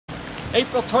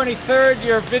April 23rd,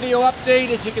 your video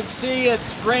update. As you can see,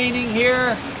 it's raining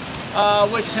here,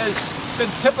 which has been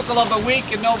typical of a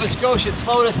week in Nova Scotia. It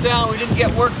slowed us down. We didn't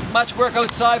get much work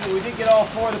outside, but we did get all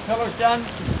 4 of the pillars done.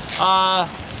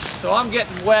 So I'm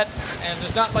getting wet, and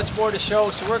there's not much more to show,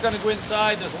 so we're going to go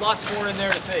inside. There's lots more in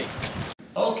there to see.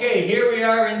 Okay, here we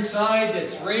are inside.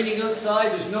 It's raining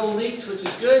outside. There's no leaks, which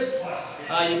is good.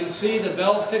 You can see the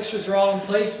bell fixtures are all in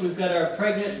place. We've got our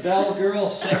pregnant bell girl,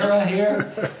 Sarah,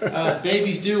 here.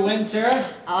 Baby's due when, Sarah?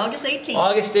 August 18th.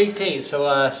 August 18th.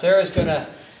 So Sarah's going to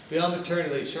be on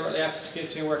maternity leave shortly after she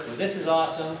gets in work. This is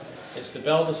awesome. It's the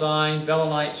Bell Design, Bell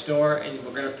Alliance store, and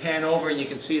we're going to pan over and you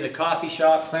can see the coffee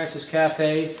shop, Clarence's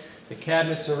Cafe. The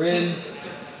cabinets are in.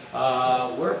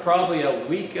 We're probably a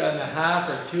week and a half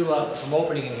or 2 from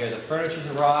opening in here. The furniture's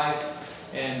arrived.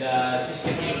 And just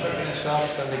get the equipment installed,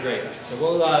 it's going to be great. So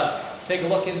we'll take a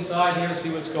look inside here and see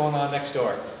what's going on next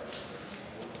door.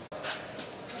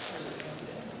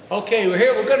 Okay, we're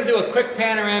here. We're going to do a quick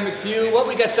panoramic view. What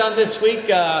we got done this week,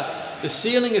 the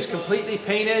ceiling is completely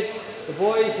painted. The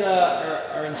boys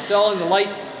are installing the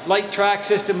light track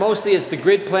system. Mostly it's the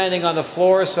grid planning on the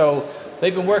floor, so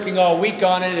they've been working all week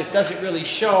on it. It doesn't really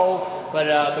show, but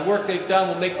the work they've done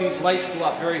will make these lights go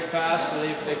up very fast, so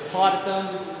they've plotted them.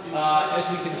 As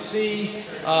you can see,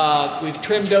 we've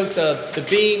trimmed out the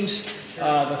beams,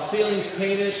 the ceiling's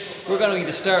painted. We're going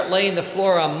to start laying the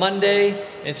floor on Monday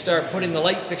and start putting the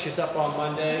light fixtures up on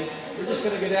Monday. We're just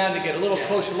going to go down to get a little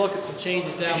closer look at some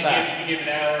changes down back.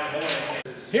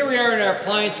 Here we are in our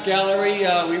appliance gallery.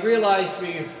 We realized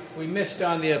we missed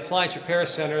on the appliance repair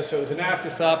center, so it was an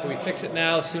afterthought, but we fix it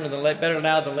now, better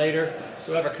now than later.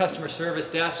 So we have our customer service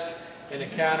desk and a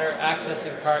counter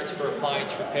accessing parts for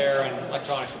appliance repair and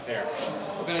electronics repair.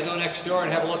 We're going to go next door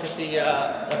and have a look at the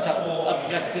what's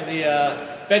up next to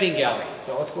the bedding gallery.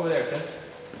 So let's go over there, Tim.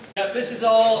 Yeah, this is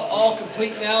all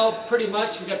complete now, pretty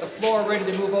much. We've got the floor ready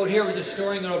to move out here. We're just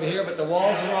storing it over here, but the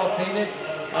walls are all painted.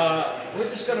 We're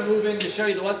just going to move in to show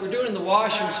you what we're doing in the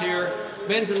washrooms here.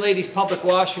 Men's and ladies' public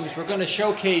washrooms. We're going to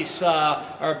showcase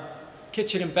our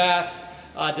kitchen and bath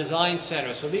design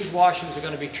center. So these washrooms are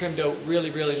going to be trimmed out really,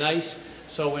 really nice.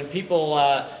 So when people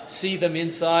see them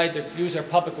inside, they use our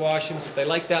public washrooms. If they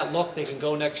like that look, they can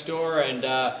go next door and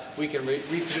we can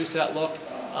reproduce that look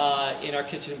in our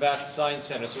kitchen and bath design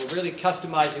center. So we're really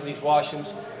customizing these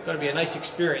washrooms. It's going to be a nice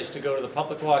experience to go to the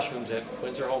public washrooms at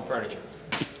Windsor Home Furniture.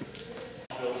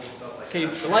 Okay,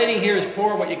 the lighting here is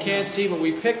poor, what you can't see, but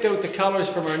we've picked out the colors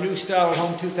from our new Style at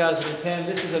Home 2010.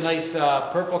 This is a nice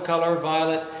purple color,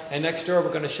 violet, and next door we're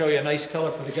going to show you a nice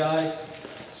color for the guys.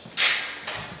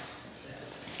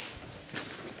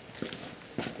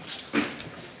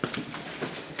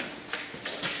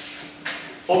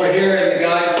 Over here in the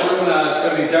guys' room, it's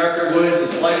going to be darker woods.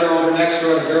 It's lighter over next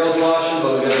door, the girls' washroom,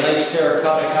 but we've got a nice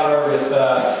terracotta color with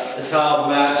the tile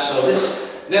match. So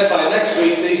by next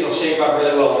week, these will shape up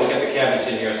really well when we get the cabinets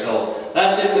in here. So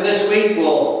that's it for this week.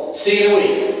 We'll see you in a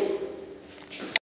week.